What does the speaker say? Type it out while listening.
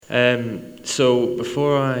So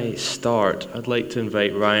before I start, I'd like to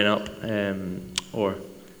invite Ryan up, or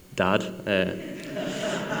Dad.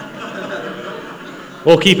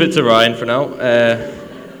 We'll keep it to Ryan for now.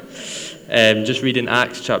 Just reading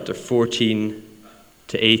Acts chapter 14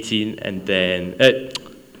 to 18, and then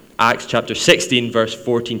Acts chapter 16, verse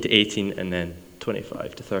 14 to 18, and then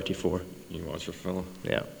 25 to 34. You watch your fellow.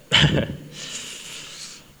 Yeah.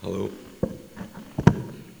 Hello.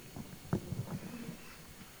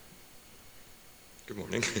 Good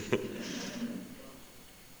morning.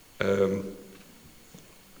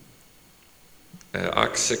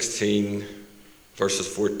 Acts 16, verses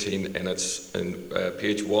 14, and it's in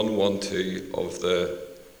page 112 of the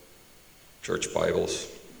church Bibles.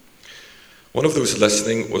 One of those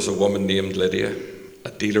listening was a woman named Lydia,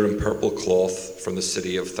 a dealer in purple cloth from the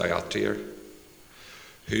city of Thyatira,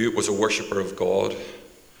 who was a worshipper of God.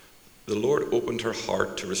 The Lord opened her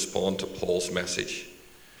heart to respond to Paul's message.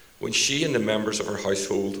 When she and the members of her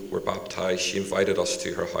household were baptized, she invited us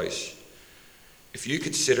to her house. "If you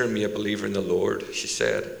consider me a believer in the Lord," she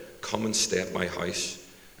said, "come and stay at my house."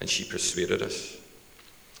 And she persuaded us.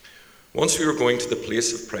 Once we were going to the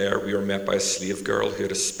place of prayer, we were met by a slave girl who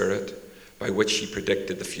had a spirit by which she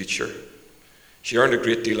predicted the future. She earned a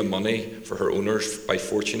great deal of money for her owners by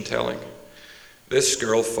fortune telling. This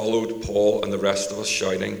girl followed Paul and the rest of us,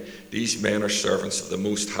 shouting, "These men are servants of the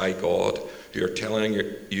Most High God, who are telling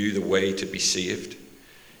you the way to be saved."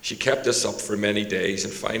 She kept this up for many days,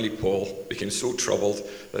 and finally Paul became so troubled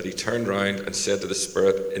that he turned round and said to the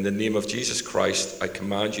spirit, "In the name of Jesus Christ, I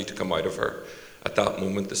command you to come out of her." At that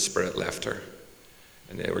moment the spirit left her.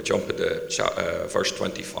 And then we're jumping to verse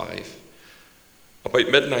 25.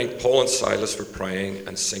 About midnight, Paul and Silas were praying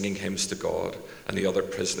and singing hymns to God, and the other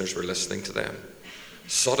prisoners were listening to them.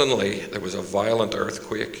 Suddenly there was a violent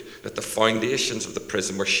earthquake, that the foundations of the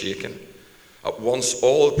prison were shaken. At once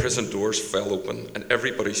all the prison doors fell open, and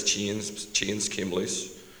everybody's chains came loose.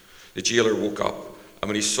 The jailer woke up, and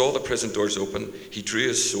when he saw the prison doors open, he drew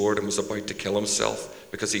his sword and was about to kill himself,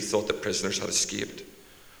 because he thought the prisoners had escaped.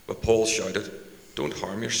 But Paul shouted, "Don't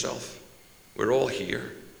harm yourself. We're all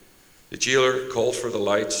here." The jailer called for the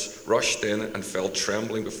lights, rushed in, and fell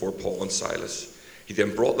trembling before Paul and Silas. He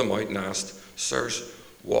then brought them out and asked, "Sirs,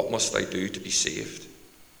 what must I do to be saved?"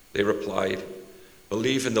 They replied,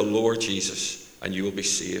 "Believe in the Lord Jesus, and you will be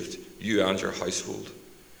saved, you and your household."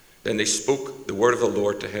 Then they spoke the word of the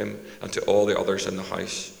Lord to him and to all the others in the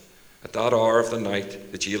house. At that hour of the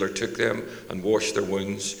night, the jailer took them and washed their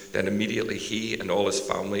wounds. Then immediately he and all his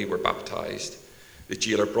family were baptized. The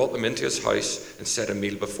jailer brought them into his house and set a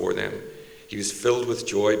meal before them. He was filled with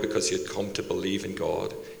joy because he had come to believe in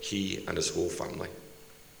God, he and his whole family.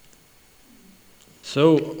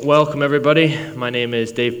 So, welcome everybody. My name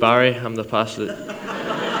is Dave Barry. I'm the pastor.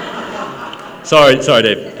 Sorry,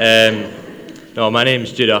 Dave. No, my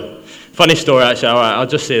name's Judah. Funny story, actually. I'll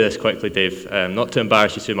just say this quickly, Dave. Not to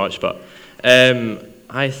embarrass you too much, but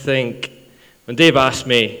I think when Dave asked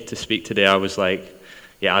me to speak today, I was like,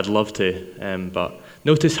 yeah, I'd love to. But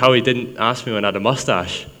notice how he didn't ask me when I had a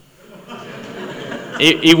mustache.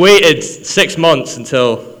 He waited 6 months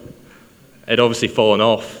until it'd obviously fallen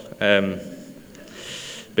off.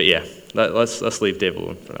 But yeah, let's leave Dave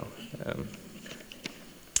alone for now.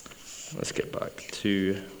 Let's get back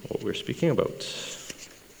to what we're speaking about.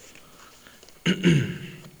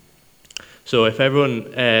 So if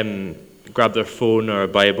everyone grabbed their phone or a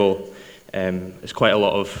Bible, there's quite a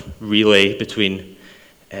lot of relay between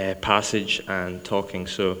passage and talking,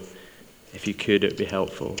 so if you could, it would be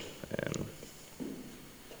helpful.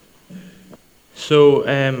 So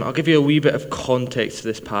I'll give you a wee bit of context to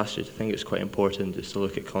this passage. I think it's quite important just to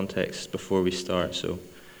look at context before we start. So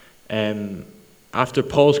after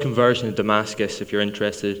Paul's conversion in Damascus, if you're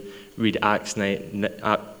interested, read Acts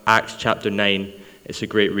chapter 9. It's a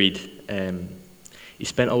great read. He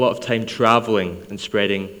spent a lot of time traveling and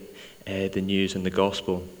spreading the news and the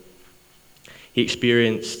gospel. He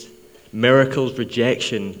experienced miracles,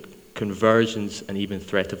 rejection, conversions, and even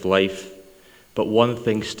threat of life. But one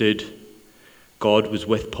thing stood: God was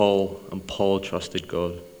with Paul, and Paul trusted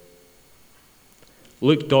God.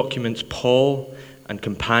 Luke documents Paul and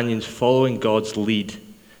companions following God's lead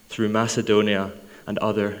through Macedonia and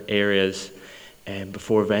other areas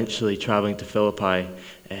before eventually traveling to Philippi,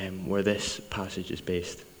 where this passage is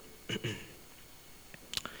based.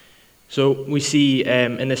 So we see,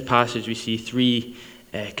 in this passage, we see three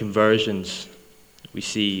conversions. We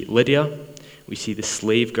see Lydia, we see the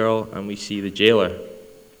slave girl, and we see the jailer.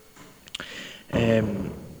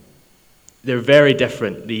 They're very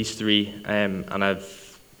different, these three, and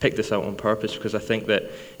I've picked this out on purpose because I think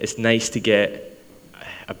that it's nice to get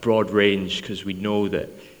a broad range, because we know that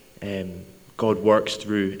God works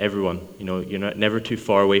through everyone. You're never too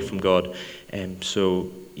far away from God.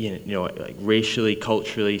 So like racially,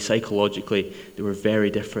 culturally, psychologically, they were very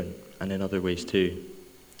different, and in other ways too.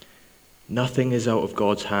 Nothing is out of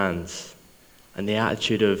God's hands, and the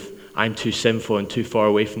attitude of I'm too sinful and too far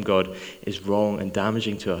away from God is wrong and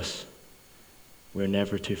damaging to us. We're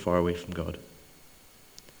never too far away from God.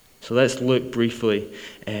 So let's look briefly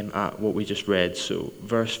at what we just read. So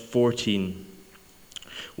verse 14.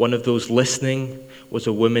 One of those listening was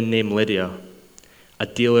a woman named Lydia, a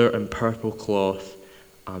dealer in purple cloth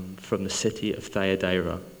from the city of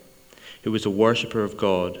Thyatira, who was a worshipper of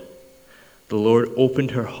God. The Lord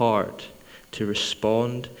opened her heart to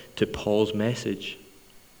respond to Paul's message.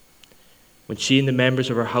 When she and the members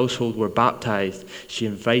of her household were baptized, she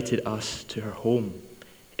invited us to her home.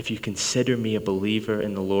 If you consider me a believer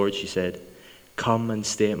in the Lord, she said, come and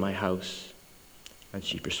stay at my house. And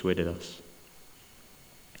she persuaded us.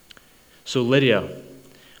 So Lydia,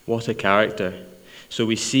 what a character. So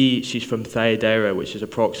we see she's from Thyatira, which is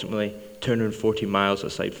approximately 240 miles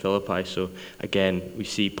outside Philippi. So again, we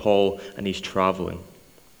see Paul and he's traveling.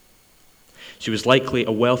 She was likely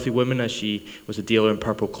a wealthy woman, as she was a dealer in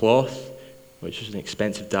purple cloth, which was an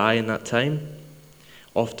expensive dye in that time,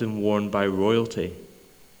 often worn by royalty.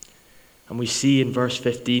 And we see in verse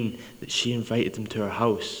 15 that she invited them to her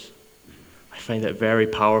house. I find that very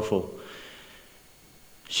powerful.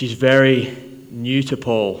 She's very new to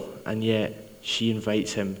Paul, and yet she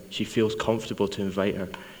invites him. She feels comfortable to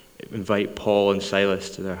invite Paul and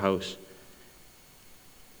Silas to their house.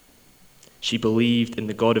 She believed in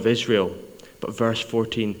the God of Israel, but verse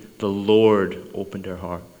 14, the Lord opened her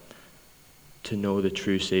heart to know the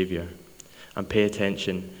true Savior. And pay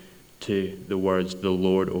attention to the words, the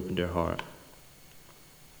Lord opened her heart.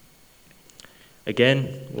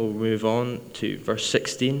 Again, we'll move on to verse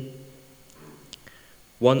 16.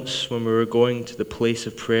 Once, when we were going to the place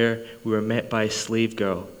of prayer, we were met by a slave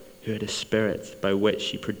girl who had a spirit by which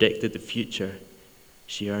she predicted the future.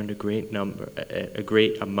 She earned a great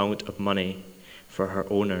amount of money for her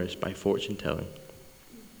owners by fortune telling.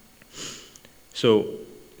 So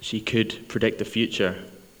she could predict the future,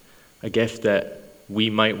 a gift that we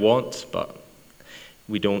might want, but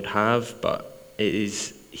we don't have. But it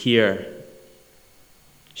is here.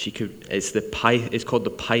 It's called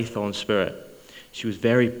the Python spirit. She was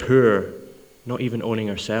very poor, not even owning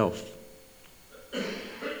herself.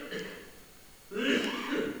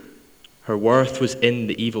 Her worth was in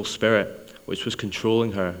the evil spirit, which was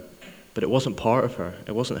controlling her, but it wasn't part of her.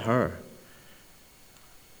 It wasn't her.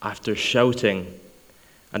 After shouting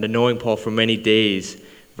and annoying Paul for many days,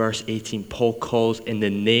 verse 18, Paul calls in the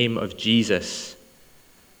name of Jesus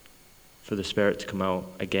for the spirit to come out.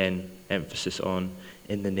 Again, emphasis on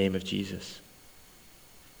in the name of Jesus.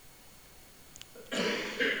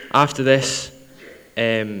 After this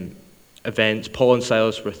event, Paul and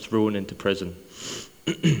Silas were thrown into prison.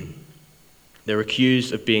 They were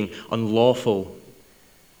accused of being unlawful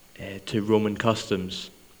to Roman customs,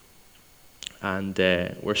 and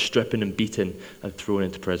were stripping and beaten and thrown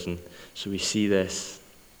into prison. So we see this,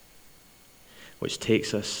 which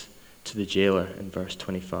takes us to the jailer in verse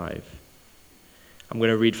 25. I'm going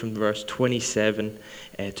to read from verse 27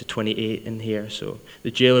 to 28 in here. So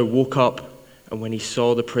the jailer woke up, and when he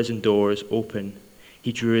saw the prison doors open,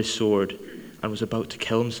 he drew his sword and was about to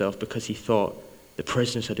kill himself because he thought the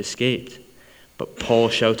prisoners had escaped. But Paul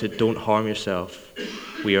shouted, "Don't harm yourself.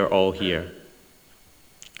 We are all here."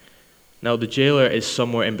 Now the jailer is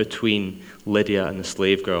somewhere in between Lydia and the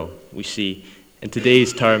slave girl. We see, in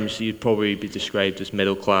today's terms, he'd probably be described as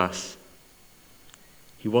middle class.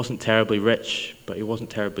 He wasn't terribly rich, but he wasn't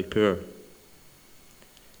terribly poor.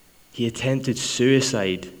 He attempted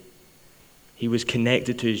suicide. He was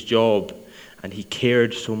connected to his job, and he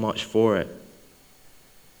cared so much for it.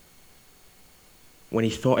 When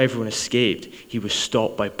he thought everyone escaped, he was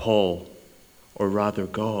stopped by Paul, or rather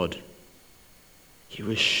God. He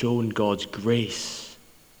was shown God's grace.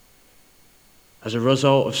 As a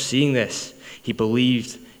result of seeing this, he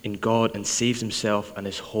believed in God and saved himself and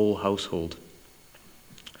his whole household.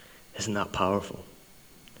 Isn't that powerful?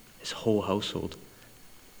 His whole household.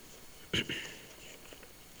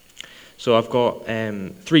 So I've got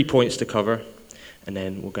 3 points to cover, and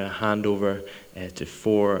then we're going to hand over to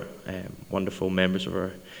 4 wonderful members of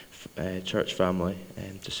our church family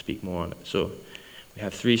to speak more on it. So we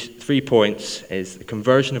have three points: is the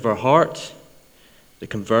conversion of our heart, the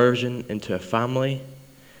conversion into a family,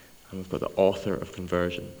 and we've got the author of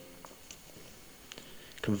conversion.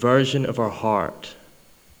 Conversion of our heart.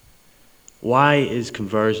 Why is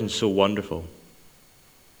conversion so wonderful?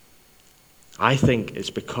 I think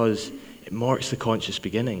it's because It marks the conscious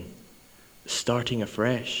beginning, starting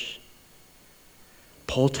afresh.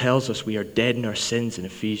 Paul tells us we are dead in our sins in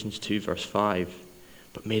Ephesians 2 verse 5,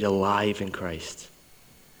 but made alive in Christ.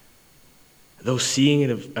 Though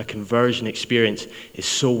seeing a conversion experience is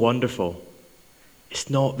so wonderful, it's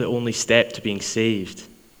not the only step to being saved.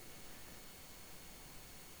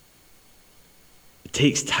 It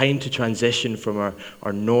takes time to transition from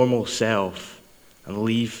our normal self and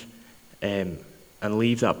leave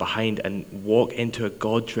that behind and walk into a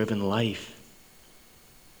God-driven life.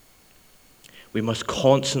 We must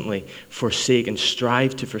constantly forsake and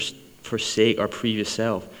strive to forsake our previous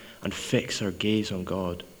self and fix our gaze on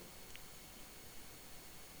God.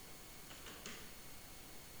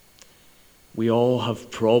 We all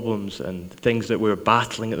have problems and things that we're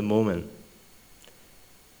battling at the moment.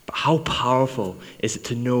 But how powerful is it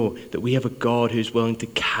to know that we have a God who's willing to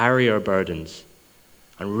carry our burdens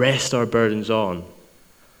and rest our burdens on,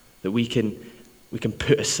 that we can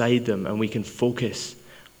put aside them and we can focus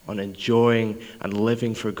on enjoying and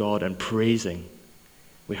living for God and praising.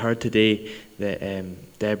 We heard today that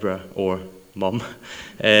Deborah, or Mum,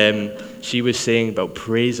 she was saying about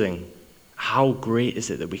praising. How great is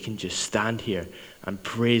it that we can just stand here and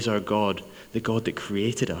praise our God, the God that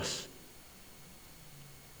created us?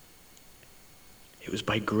 It was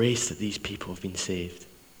by grace that these people have been saved,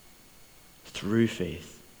 through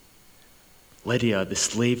faith. Lydia, the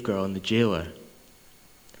slave girl, and the jailer,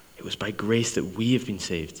 it was by grace that we have been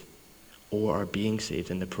saved, or are being saved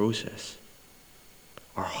in the process.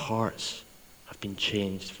 Our hearts have been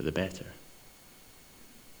changed for the better.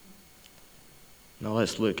 Now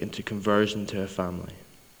let's look into conversion to a family.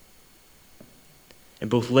 In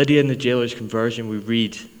both Lydia and the jailer's conversion, we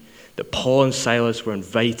read that Paul and Silas were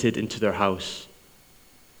invited into their house.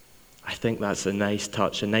 I think that's a nice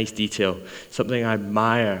touch, a nice detail. Something I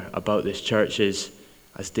admire about this church is,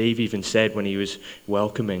 as Dave even said when he was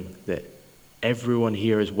welcoming, that everyone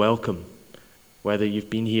here is welcome. Whether you've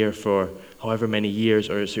been here for however many years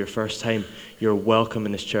or it's your first time, you're welcome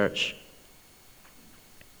in this church.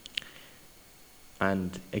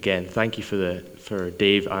 And again, thank you for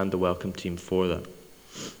Dave and the welcome team for that.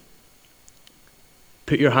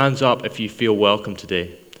 Put your hands up if you feel welcome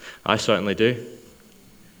today. I certainly do.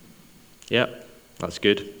 Yep, that's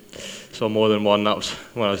good. Saw more than one. That was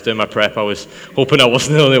when I was doing my prep. I was hoping I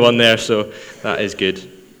wasn't the only one there, so that is good.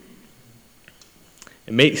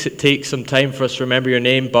 It makes it take some time for us to remember your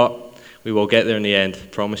name, but we will get there in the end.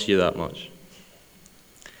 Promise you that much.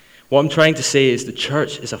 What I'm trying to say is the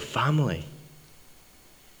church is a family.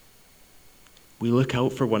 We look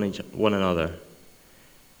out for one another.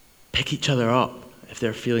 Pick each other up if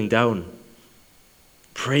they're feeling down.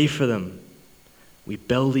 Pray for them. We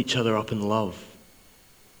build each other up in love.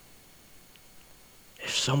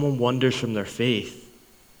 If someone wanders from their faith,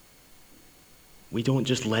 we don't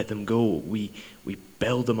just let them go. We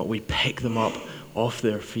build them up. We pick them up off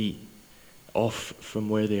their feet, off from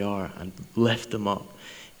where they are, and lift them up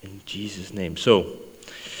in Jesus' name. So,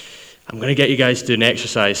 I'm going to get you guys to do an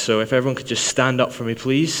exercise, so if everyone could just stand up for me,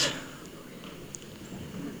 please.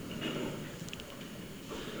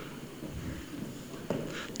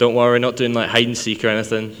 Don't worry, we're not doing like hide and seek or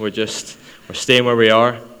anything. We're staying where we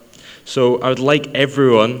are. So I would like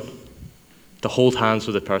everyone to hold hands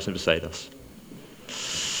with the person beside us.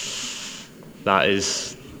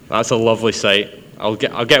 That's a lovely sight. I'll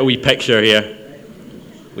get a wee picture here,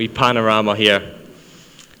 wee panorama here.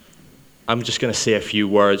 I'm just going to say a few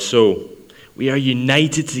words. So, we are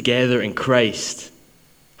united together in Christ.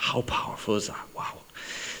 How powerful is that? Wow.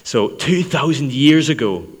 So, 2,000 years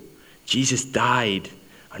ago, Jesus died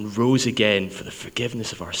and rose again for the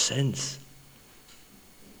forgiveness of our sins.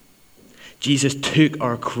 Jesus took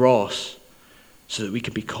our cross so that we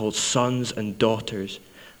can be called sons and daughters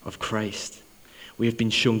of Christ. We have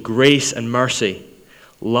been shown grace and mercy,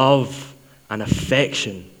 love and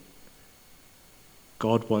affection.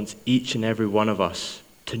 God wants each and every one of us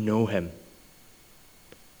to know him.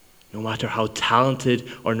 No matter how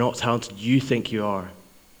talented or not talented you think you are,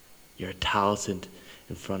 you're talented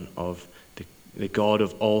in front of the God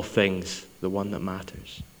of all things, the one that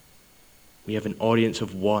matters. We have an audience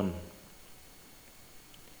of one.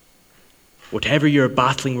 Whatever you're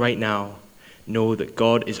battling right now, know that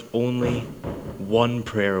God is only one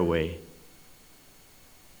prayer away.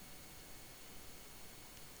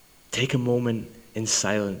 Take a moment in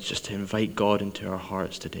silence just to invite God into our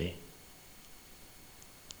hearts today.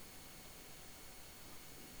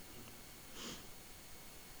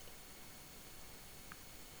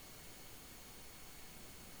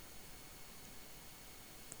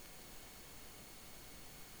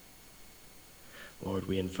 Lord,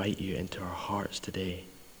 we invite you into our hearts today.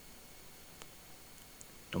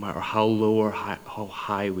 No matter how low or how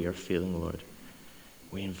high we are feeling, Lord,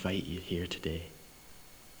 we invite you here today.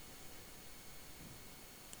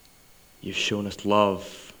 You've shown us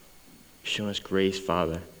love. You've shown us grace,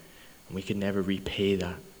 Father, and we can never repay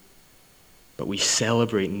that. But we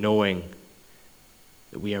celebrate knowing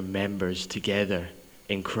that we are members together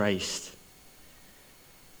in Christ.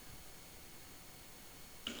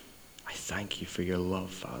 I thank you for your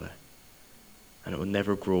love, Father. And it will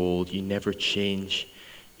never grow old. You never change.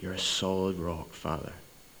 You're a solid rock, Father.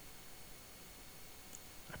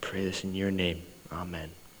 I pray this in your name. Amen.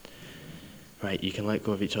 Right, you can let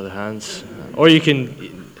go of each other's hands. Or you can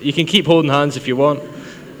keep holding hands if you want.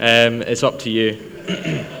 It's up to you.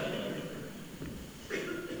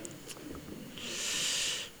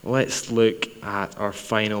 Let's look at our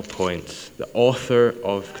final point, the author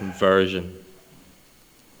of conversion.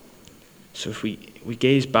 So if we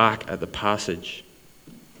gaze back at the passage,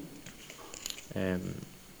 2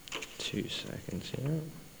 seconds here.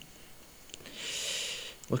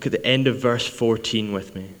 Look at the end of verse 14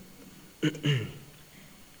 with me.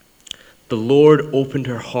 The Lord opened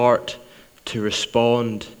her heart to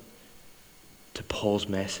respond to Paul's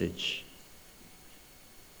message.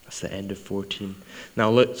 That's the end of 14. Now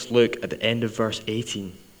let's look at the end of verse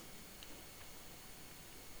 18.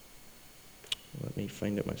 Let me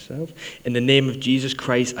find it myself. In the name of Jesus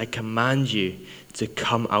Christ, I command you to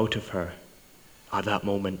come out of her. At that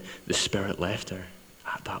moment, the Spirit left her.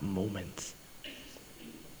 At that moment.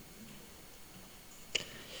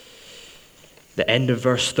 The end of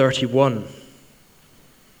verse 31.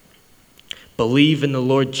 Believe in the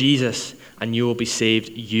Lord Jesus, and you will be saved,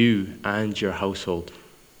 you and your household.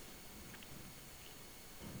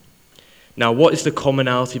 Now, what is the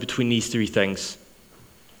commonality between these three things?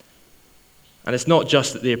 And it's not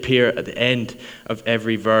just that they appear at the end of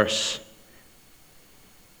every verse.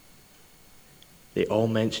 They all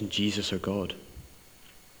mention Jesus or God.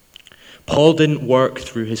 Paul didn't work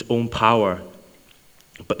through his own power,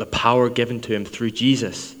 but the power given to him through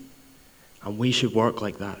Jesus. And we should work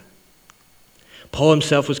like that. Paul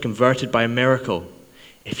himself was converted by a miracle.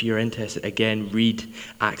 If you're interested, again, read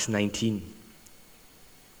Acts 19.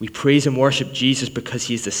 We praise and worship Jesus because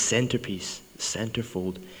he is the centerpiece, the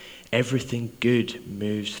centerfold. Everything good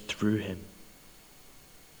moves through him.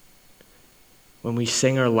 When we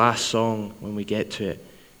sing our last song, when we get to it,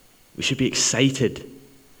 we should be excited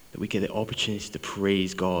that we get the opportunity to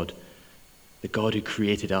praise God, the God who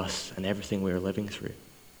created us and everything we are living through.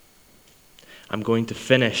 I'm going to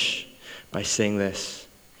finish by saying this.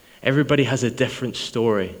 Everybody has a different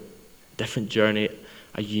story, a different journey,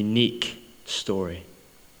 a unique story.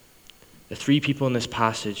 The three people in this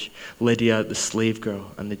passage, Lydia, the slave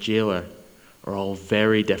girl, and the jailer, are all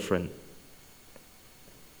very different.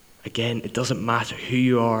 Again, it doesn't matter who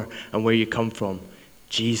you are and where you come from.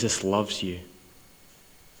 Jesus loves you.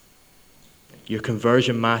 Your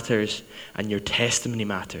conversion matters and your testimony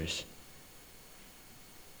matters.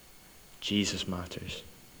 Jesus matters.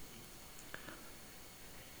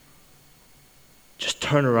 Just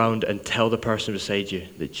turn around and tell the person beside you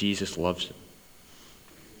that Jesus loves them.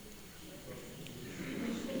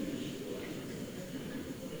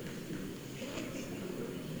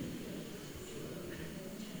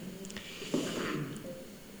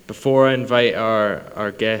 Before I invite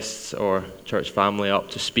our guests or church family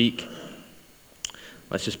up to speak,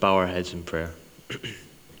 let's just bow our heads in prayer.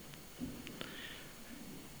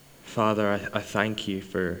 Father, I thank you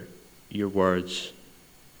for your words.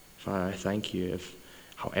 Father, I thank you of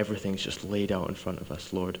how everything's just laid out in front of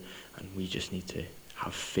us, Lord, and we just need to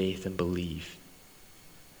have faith and believe.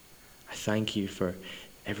 I thank you for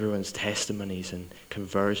everyone's testimonies and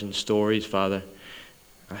conversion stories, Father.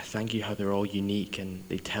 I thank you how they're all unique and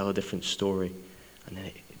they tell a different story and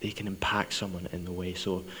they can impact someone in the way.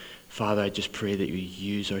 So, Father, I just pray that you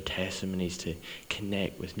use our testimonies to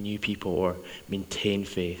connect with new people or maintain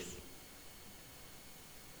faith.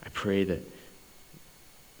 I pray that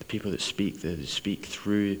the people that speak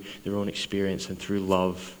through their own experience and through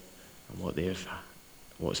love and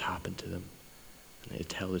what's happened to them. And they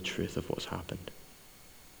tell the truth of what's happened.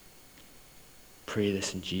 Pray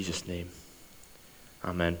this in Jesus' name.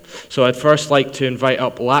 Amen. So I'd first like to invite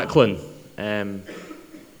up Lachlan. There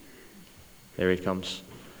he comes.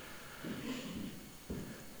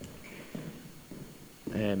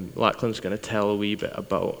 Lachlan's going to tell a wee bit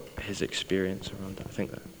about his experience around that. I think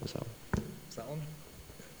that was that one. Is that one?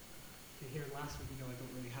 If you're here last week, you know I don't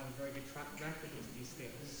really have a very good track record with these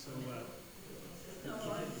things, so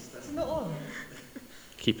it's not on.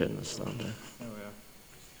 Keep it in the stand there. There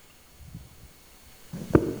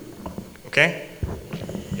we are. Okay?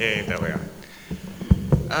 Yeah, there we are.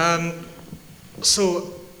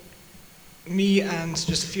 So Me and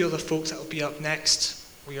just a few other folks that will be up next,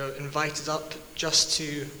 we are invited up just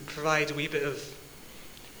to provide a wee bit of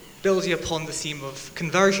building upon the theme of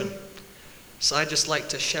conversion. So I'd just like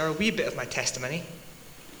to share a wee bit of my testimony,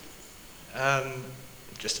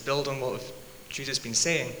 just to build on what Judah's been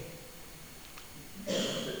saying.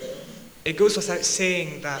 It goes without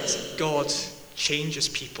saying that God changes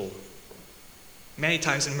people, many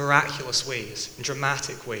times in miraculous ways, in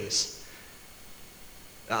dramatic ways.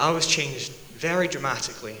 I was changed very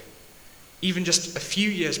dramatically. Even just a few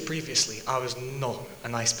years previously, I was not a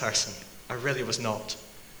nice person. I really was not.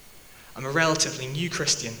 I'm a relatively new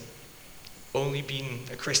Christian, only been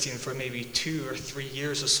a Christian for maybe 2 or 3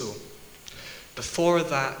 years or so. Before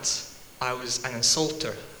that, I was an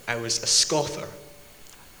insulter. I was a scoffer.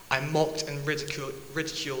 I mocked and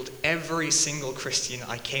ridiculed every single Christian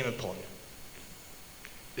I came upon.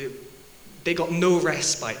 They got no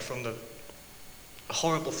respite from the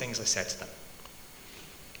horrible things I said to them.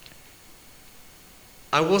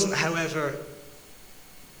 I wasn't, however,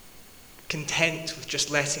 content with just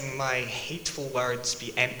letting my hateful words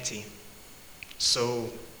be empty. So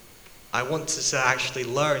I wanted to actually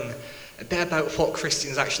learn a bit about what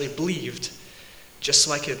Christians actually believed, just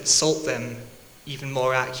so I could insult them even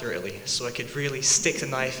more accurately, so I could really stick the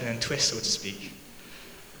knife in and twist, so to speak.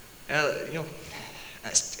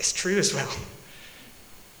 It's true as well.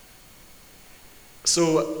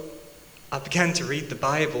 So I began to read the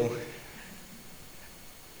Bible,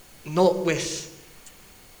 not with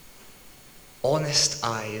honest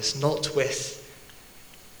eyes, not with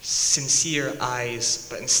sincere eyes,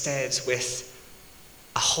 but instead with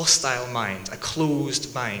a hostile mind, a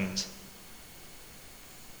closed mind.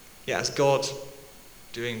 Yeah, as God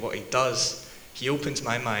doing what he does, he opened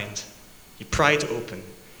my mind. He pried open.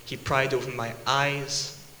 He pried open my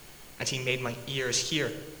eyes, and he made my ears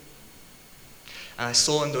hear. And I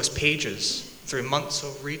saw in those pages, through months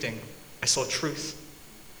of reading, I saw truth.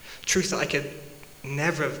 Truth that I could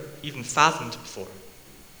never have even fathomed before.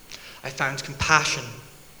 I found compassion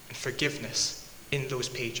and forgiveness in those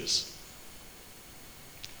pages.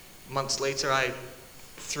 Months later,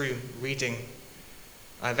 through reading,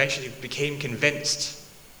 I eventually became convinced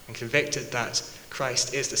and convicted that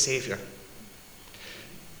Christ is the Savior.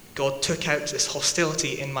 God took out this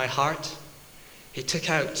hostility in my heart. He took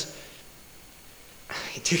out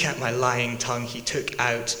my lying tongue. He took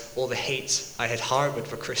out all the hate I had harbored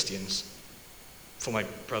for Christians, for my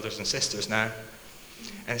brothers and sisters now.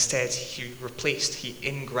 And instead, he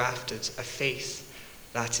ingrafted a faith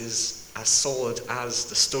that is as solid as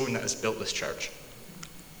the stone that has built this church.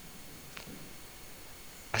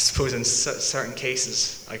 I suppose in certain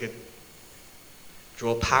cases, I could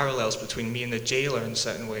draw parallels between me and the jailer in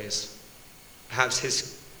certain ways. Perhaps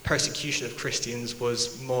his persecution of Christians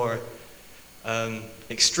was more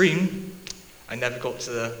extreme. I never got to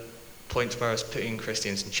the point where I was putting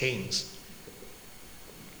Christians in chains.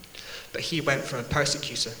 But he went from a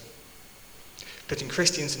persecutor, putting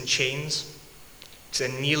Christians in chains, to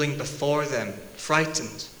then kneeling before them,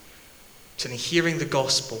 frightened, to then hearing the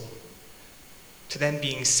gospel, to then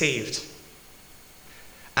being saved.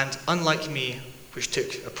 And unlike me, which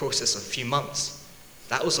took a process of a few months,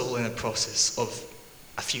 that was all in a process of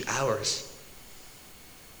a few hours.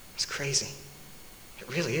 It's crazy. It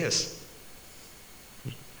really is.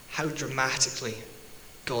 How dramatically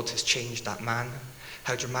God has changed that man.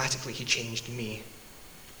 How dramatically he changed me.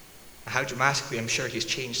 And how dramatically I'm sure he's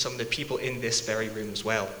changed some of the people in this very room as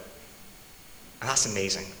well. And that's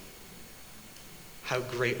amazing. How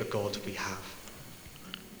great a God we have.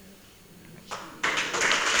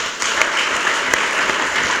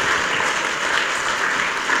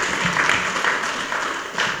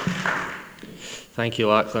 Thank you,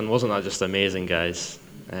 Lachlan. Wasn't that just amazing, guys?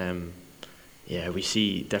 We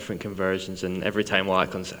see different conversions, and every time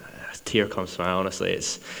Lachlan's tear comes to my eye, honestly,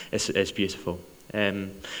 it's beautiful.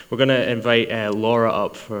 We're going to invite Laura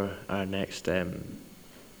up for our next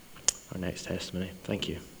testimony. Thank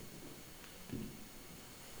you.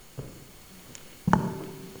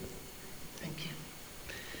 Thank you.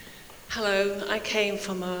 Hello, I came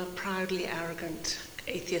from a proudly arrogant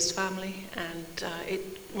atheist family, and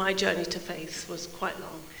my journey to faith was quite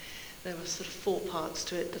long. There were sort of 4 parts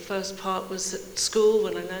to it. The first part was at school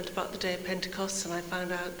when I learned about the day of Pentecost, and I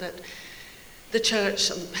found out that the church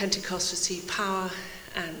on Pentecost received power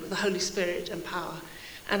and the Holy Spirit and power.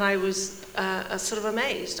 And I was sort of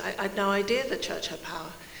amazed. I had no idea the church had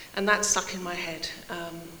power, and that stuck in my head.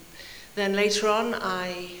 Then later on,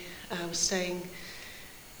 I was staying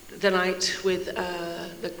the night with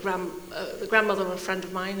the grandmother of a friend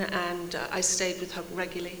of mine, and I stayed with her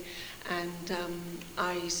regularly. And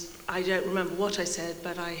I don't remember what I said,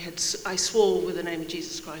 but I swore with the name of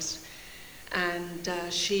Jesus Christ. And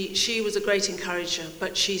she was a great encourager,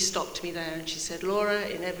 but she stopped me there and she said, Laura,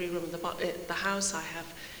 in every room of the house I have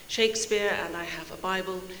Shakespeare and I have a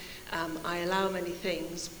Bible. I allow many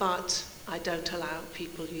things, but I don't allow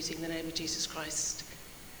people using the name of Jesus Christ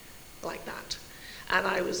like that. And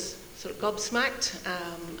I was sort of gobsmacked,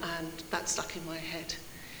 and that stuck in my head.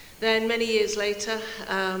 Then many years later,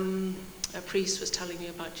 a priest was telling me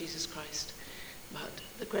about Jesus Christ, about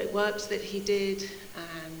the great works that he did,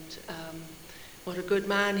 and what a good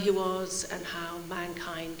man he was, and how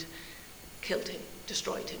mankind killed him,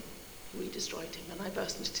 destroyed him. We destroyed him, and I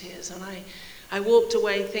burst into tears. And I walked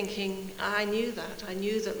away thinking, I knew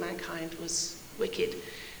that mankind was wicked,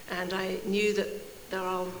 and I knew that there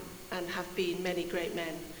are and have been many great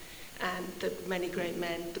men, and the many great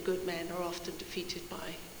men, the good men, are often defeated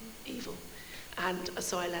by evil. And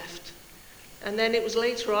so I left. And then it was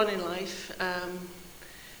later on in life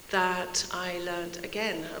that I learned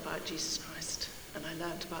again about Jesus Christ. And I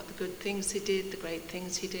learned about the good things he did, the great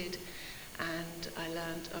things he did, and I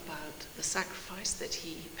learned about the sacrifice that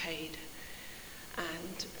he paid,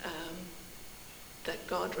 and that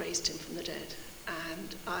God raised him from the dead.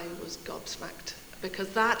 And I was gobsmacked, because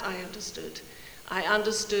that I understood. I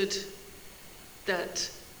understood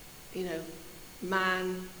that,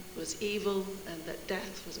 man was evil and that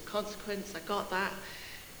death was a consequence. I got that.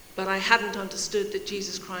 But I hadn't understood that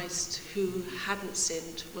Jesus Christ, who hadn't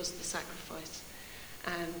sinned, was the sacrifice.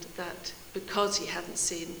 And that because he hadn't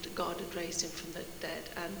sinned, God had raised him from the dead.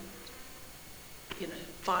 And,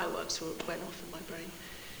 fireworks went off in my brain.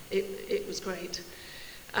 It was great.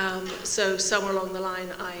 So somewhere along the line,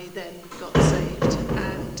 I then got saved.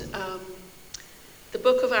 And the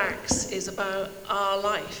book of Acts is about our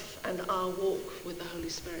life and our walk with the Holy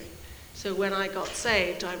Spirit. So when I got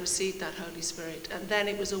saved, I received that Holy Spirit. And then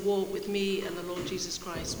it was a walk with me and the Lord Jesus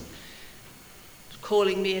Christ,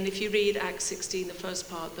 calling me. And if you read Acts 16, the first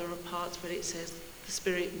part, there are parts where it says the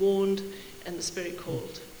Spirit warned and the Spirit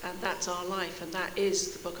called. And that's our life, and that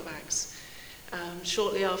is the book of Acts.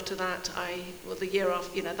 Shortly after that, the year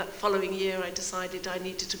after, that following year, I decided I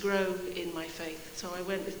needed to grow in my faith. So I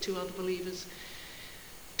went with 2 other believers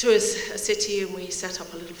to a city, and we set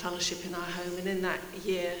up a little fellowship in our home. And in that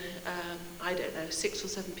year, 6 or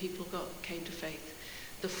 7 people came to faith.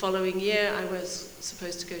 The following year, I was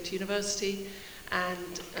supposed to go to university,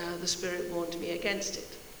 and the Spirit warned me against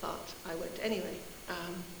it, but I went anyway.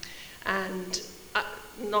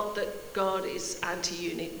 Not that God is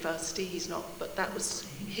anti-university, he's not, but that was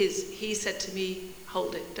he said to me,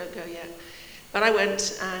 hold it, don't go yet. But I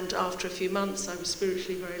went, and after a few months, I was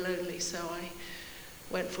spiritually very lonely, so I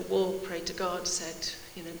went for a walk, prayed to God, said,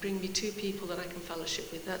 bring me 2 people that I can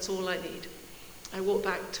fellowship with, that's all I need. I walked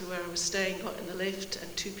back to where I was staying, got in the lift,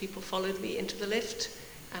 and 2 people followed me into the lift,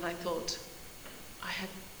 and I thought, I had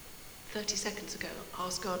 30 seconds ago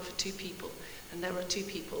asked God for 2 people, and there are 2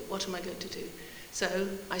 people, what am I going to do? So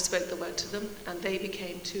I spoke the word to them, and they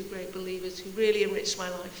became 2 great believers who really enriched my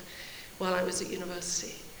life while I was at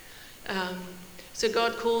university. So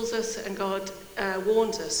God calls us and God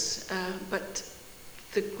warns us, but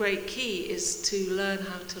the great key is to learn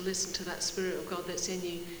how to listen to that Spirit of God that's in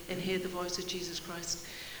you and hear the voice of Jesus Christ.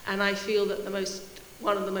 And I feel that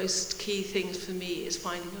one of the most key things for me is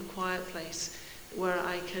finding a quiet place where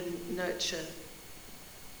I can nurture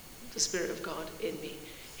the Spirit of God in me,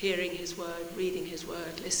 hearing his word, reading his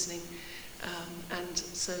word, listening. And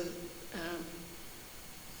so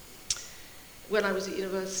when I was at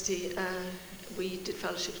university, we did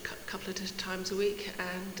fellowship a couple of times a week,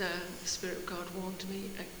 and the Spirit of God warned me,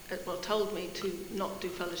 told me to not do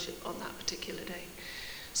fellowship on that particular day.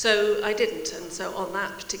 So I didn't, and so on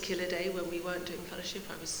that particular day when we weren't doing fellowship,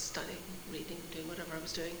 I was studying, reading, doing whatever I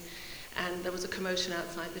was doing, and there was a commotion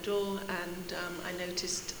outside the door, and I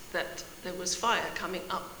noticed that there was fire coming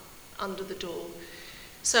up under the door.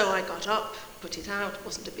 So I got up, put it out, it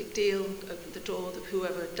wasn't a big deal, opened the door,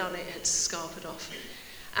 whoever had done it had scarfed it off.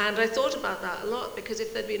 And I thought about that a lot, because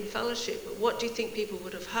if there'd been fellowship, what do you think people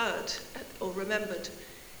would have heard or remembered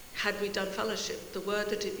had we done fellowship? The word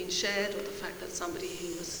that had been shared, or the fact that somebody who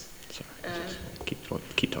was... Keep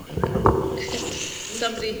talking.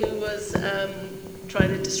 Somebody who was trying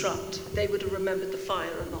to disrupt, they would have remembered the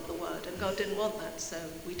fire and not the word. And God didn't want that, so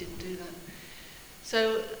we didn't do that.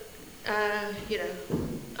 So,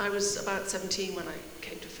 I was about 17 when I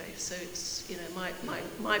came to faith. So it's,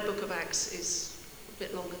 my book of Acts is a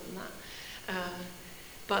bit longer than that.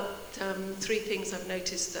 But 3 things I've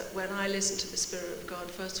noticed: that when I listen to the Spirit of God,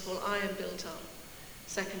 first of all, I am built up.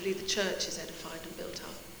 Secondly, the church is edified and built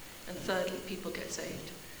up. And thirdly, people get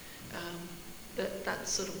saved. That's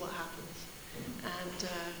sort of what happens. And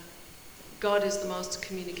God is the master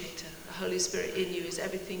communicator. The Holy Spirit in you is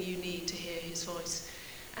everything you need to hear his voice.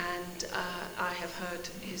 And I have heard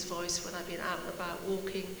his voice when I've been out and about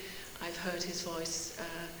walking. I've heard his voice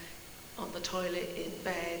on the toilet, in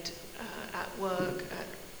bed, at work, at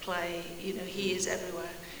play. He is everywhere.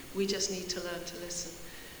 We just need to learn to listen.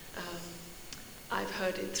 I've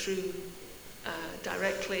heard it through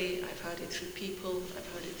directly. I've heard it through people.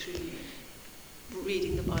 I've heard it through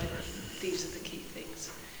reading the Bible. These are the key things.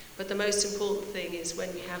 But the most important thing is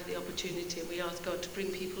when we have the opportunity and we ask God to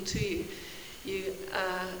bring people to you,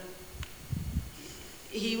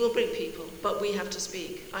 he will bring people, but we have to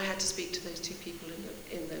speak. I had to speak to those two people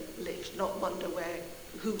in the lift, not wonder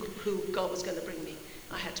who God was going to bring me.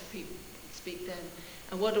 I had to speak then.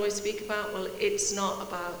 And what do I speak about? Well, it's not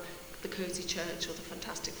about the cozy church or the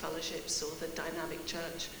fantastic fellowships or the dynamic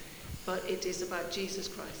church, but it is about Jesus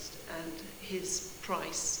Christ and his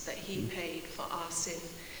price that he paid for our sin,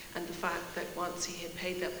 and the fact that once he had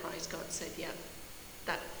paid that price, God said, yeah,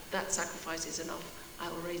 that sacrifice is enough. I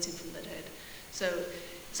will raise him from the dead. So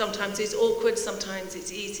sometimes it's awkward, sometimes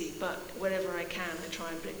it's easy, but wherever I can, I try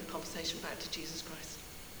and bring the conversation back to Jesus Christ.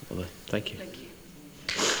 Lovely. Thank you. Thank you.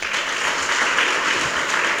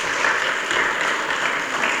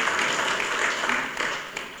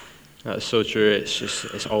 That's so true.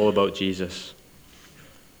 It's all about Jesus.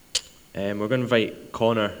 We're going to invite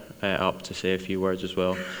Connor up to say a few words as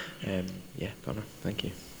well. Connor, thank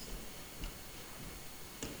you.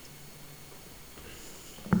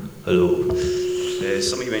 Hello.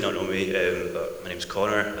 Some of you might not know me, but my name's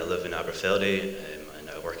Connor. I live in Aberfeldy and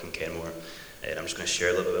I work in Kenmore. And I'm just going to share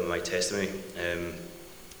a little bit of my testimony.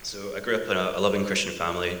 So I grew up in a loving Christian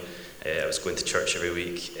family. I was going to church every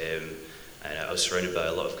week, and I was surrounded by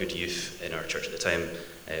a lot of good youth in our church at the time.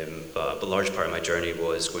 But a large part of my journey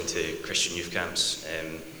was going to Christian youth camps.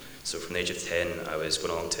 So from the age of 10, I was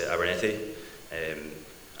going along to Abernethy.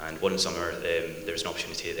 And one summer, there was an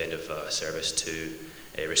opportunity at the end of a service to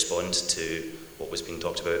respond to what was being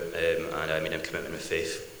talked about, and I made a commitment of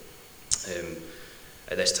faith.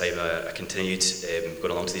 At this time, I continued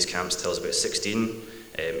going along to these camps till I was about 16,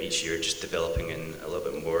 each year just developing in a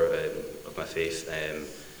little bit more of my faith,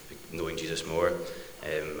 knowing Jesus more.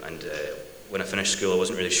 And when I finished school, I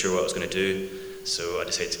wasn't really sure what I was going to do, so I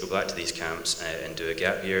decided to go back to these camps and do a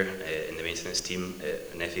gap year in the maintenance team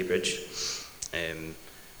at Nephi Bridge.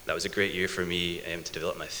 That was a great year for me to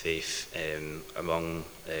develop my faith among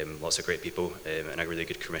lots of great people in a really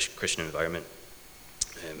good Christian environment.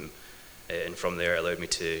 And from there, it allowed me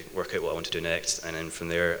to work out what I wanted to do next. And then from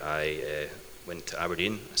there, I went to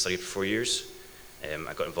Aberdeen. I studied for 4 years.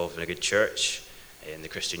 I got involved in a good church, in the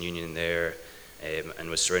Christian Union there, and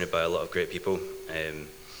was surrounded by a lot of great people.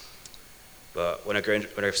 But when I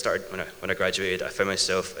graduated, I found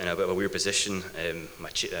myself in a bit of a weird position. My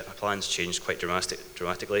plans changed quite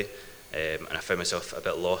dramatically, and I found myself a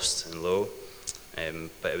bit lost and low.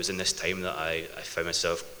 But it was in this time that I found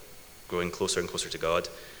myself growing closer and closer to God,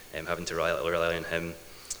 having to rely on him.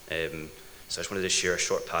 So I just wanted to share a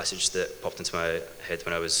short passage that popped into my head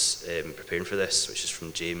when I was preparing for this, which is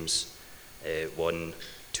from James 1,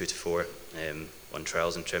 2-4, on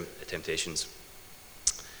trials and temptations.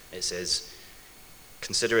 It says,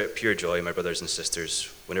 "Consider it pure joy, my brothers and sisters,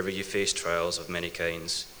 whenever you face trials of many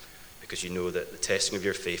kinds, because you know that the testing of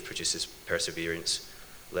your faith produces perseverance.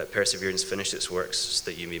 Let perseverance finish its works, so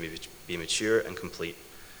that you may be mature and complete,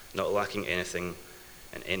 not lacking anything,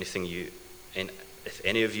 and if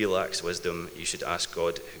any of you lacks wisdom, you should ask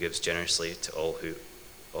God, who gives generously to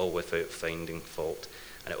all without finding fault,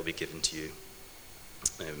 and it will be given to you."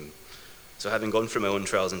 So having gone through my own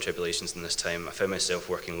trials and tribulations in this time, I found myself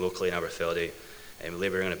working locally in Aberfeldy,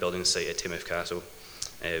 labouring on a building site at Taymouth Castle.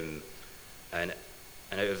 And out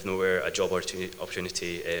of nowhere, a job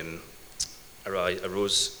opportunity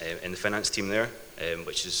arose in the finance team there,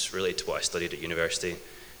 which is related to what I studied at university.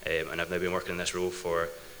 And I've now been working in this role for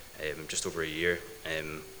just over a year.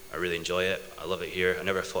 I really enjoy it. I love it here. I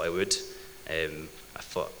never thought I would. I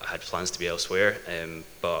thought I had plans to be elsewhere,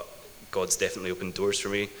 but God's definitely opened doors for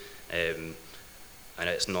me. And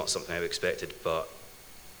it's not something I've expected, but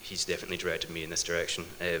he's definitely directed me in this direction,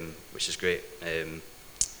 which is great.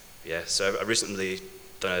 So I've recently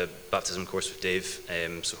done a baptism course with Dave,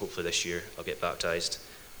 so hopefully this year I'll get baptised.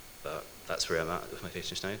 But that's where I'm at with my faith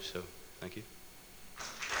just now, so thank you.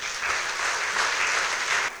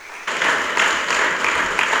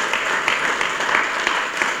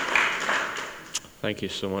 Thank you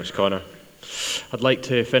so much, Connor. I'd like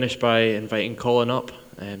to finish by inviting Colin up,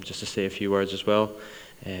 just to say a few words as well,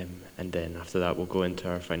 and then after that we'll go into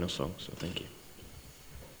our final song, so thank you.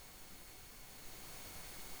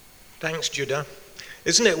 Thanks, Judah.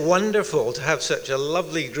 Isn't it wonderful to have such a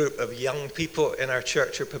lovely group of young people in our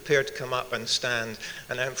church who are prepared to come up and stand?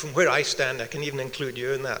 And from where I stand, I can even include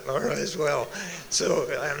you in that, Laura, as well. So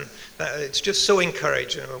it's just so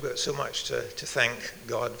encouraging. We've got so much to thank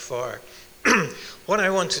God for. What I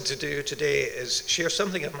wanted to do today is share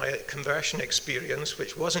something of my conversion experience,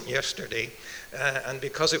 which wasn't yesterday, and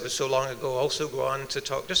because it was so long ago, also go on to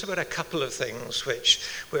talk just about a couple of things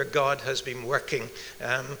where God has been working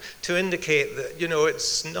to indicate that,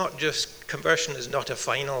 it's not just, conversion is not a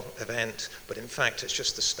final event, but in fact it's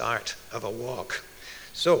just the start of a walk.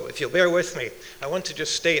 So if you'll bear with me, I want to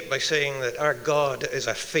just state by saying that our God is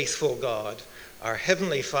a faithful God. Our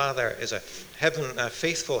Heavenly Father is a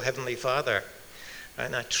faithful Heavenly Father.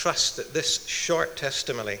 And I trust that this short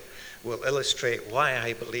testimony will illustrate why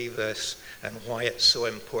I believe this and why it's so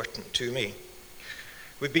important to me.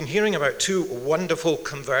 We've been hearing about two wonderful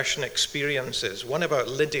conversion experiences, one about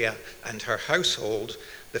Lydia and her household,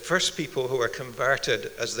 the first people who were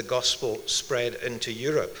converted as the gospel spread into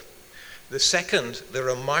Europe. The second, the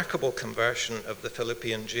remarkable conversion of the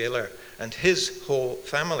Philippian jailer and his whole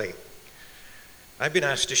family. I've been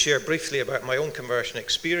asked to share briefly about my own conversion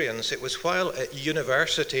experience. It was while at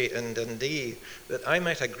university in Dundee that I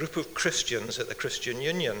met a group of Christians at the Christian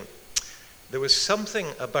Union. There was something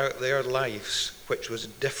about their lives which was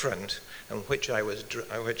different and which I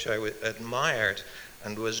admired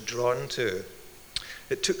and was drawn to.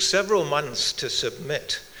 It took several months to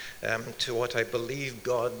submit to what I believed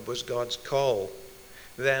was God's call.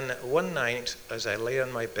 Then one night, as I lay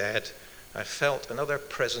on my bed, I felt another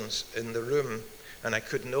presence in the room, and I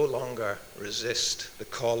could no longer resist the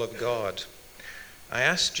call of God. I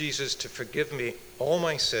asked Jesus to forgive me all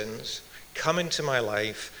my sins, come into my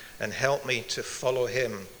life, and help me to follow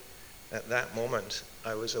him. At that moment,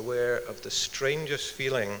 I was aware of the strangest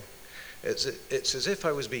feeling. It's as if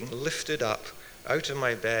I was being lifted up out of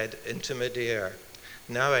my bed into midair.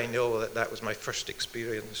 Now I know that was my first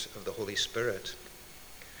experience of the Holy Spirit.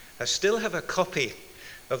 I still have a copy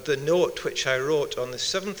of the note which I wrote on the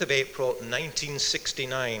 7th of April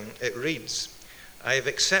 1969. It reads, "I have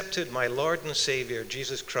accepted my Lord and Savior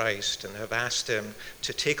Jesus Christ and have asked him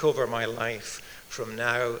to take over my life from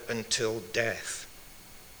now until death."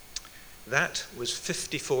 That was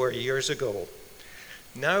 54 years ago.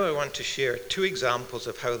 Now I want to share two examples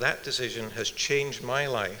of how that decision has changed my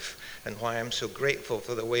life and why I'm so grateful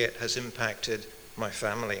for the way it has impacted my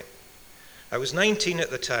family. I was 19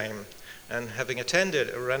 at the time, and having attended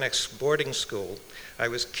a Rennick's boarding school, I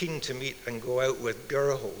was keen to meet and go out with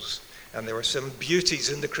girls, and there were some beauties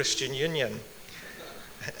in the Christian Union.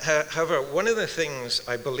 However, one of the things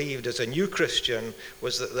I believed as a new Christian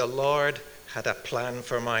was that the Lord had a plan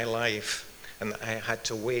for my life, and that I had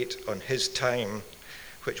to wait on his time,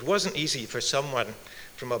 which wasn't easy for someone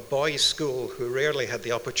from a boys' school who rarely had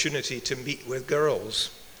the opportunity to meet with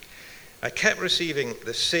girls. I kept receiving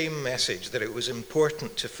the same message, that it was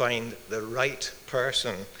important to find the right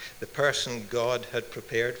person, the person God had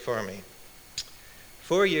prepared for me.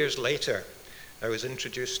 4 years later, I was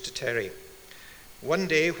introduced to Terry. One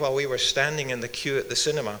day, while we were standing in the queue at the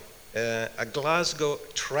cinema, a Glasgow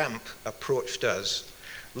tramp approached us,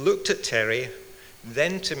 looked at Terry,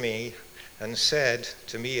 then to me, and said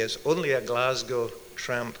to me, as only a Glasgow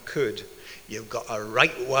tramp could, "You've got a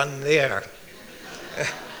right one there."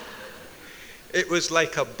 It was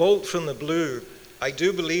like a bolt from the blue. I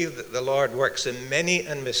do believe that the Lord works in many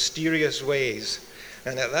and mysterious ways.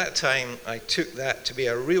 And at that time, I took that to be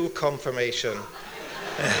a real confirmation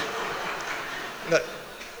that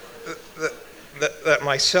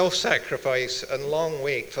my self-sacrifice and long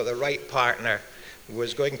wait for the right partner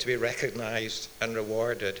was going to be recognized and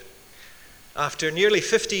rewarded. After nearly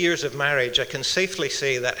 50 years of marriage, I can safely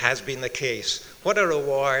say that has been the case. What a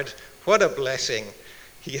reward, what a blessing.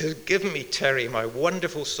 He has given me Terry, my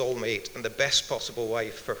wonderful soulmate, and the best possible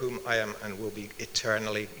wife for whom I am and will be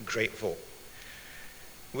eternally grateful.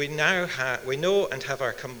 We know and have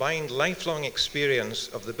our combined lifelong experience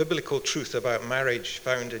of the biblical truth about marriage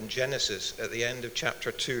found in Genesis at the end of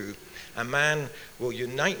chapter 2. A man will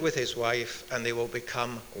unite with his wife and they will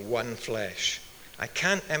become one flesh. I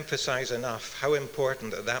can't emphasize enough how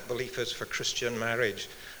important that belief is for Christian marriage,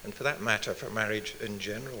 and for that matter, for marriage in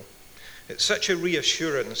general. It's such a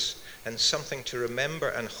reassurance and something to remember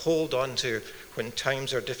and hold on to when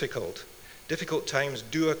times are difficult. Difficult times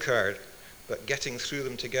do occur, but getting through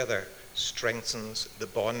them together strengthens the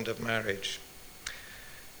bond of marriage.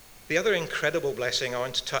 The other incredible blessing I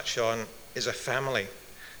want to touch on is a family.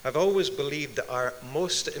 I've always believed that our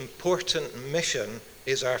most important mission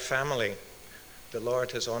is our family. The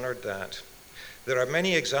Lord has honored that. There are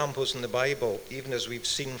many examples in the Bible, even as we've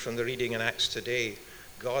seen from the reading in Acts today.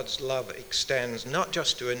 God's love extends not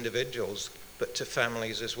just to individuals, but to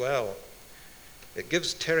families as well. It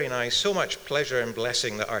gives Terry and I so much pleasure and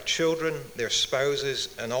blessing that our children, their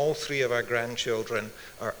spouses, and all 3 of our grandchildren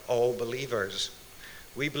are all believers.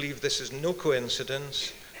 We believe this is no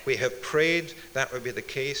coincidence. We have prayed that would be the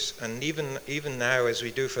case, and even now, as we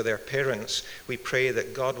do for their parents, we pray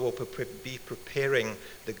that God will be preparing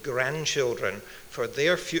the grandchildren for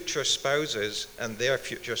their future spouses and their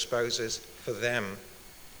future spouses for them.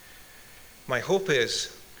 My hope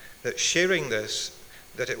is that sharing this,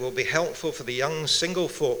 that it will be helpful for the young single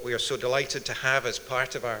folk we are so delighted to have as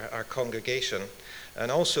part of our congregation,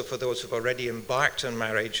 and also for those who have already embarked on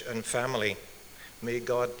marriage and family. May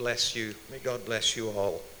God bless you. May God bless you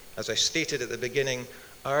all. As I stated at the beginning,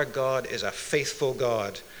 our God is a faithful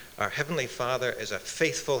God. Our Heavenly Father is a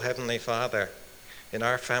faithful Heavenly Father. In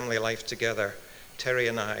our family life together, Terry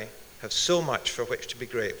and I have so much for which to be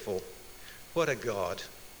grateful. What a God.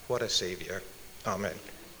 What a Savior. Amen.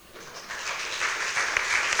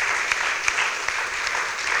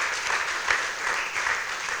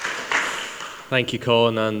 Thank you,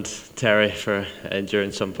 Colin and Terry, for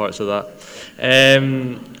enduring some parts of that.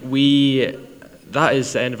 That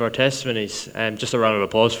is the end of our testimonies. Just a round of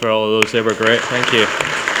applause for all of those. They were great. Thank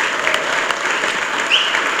you.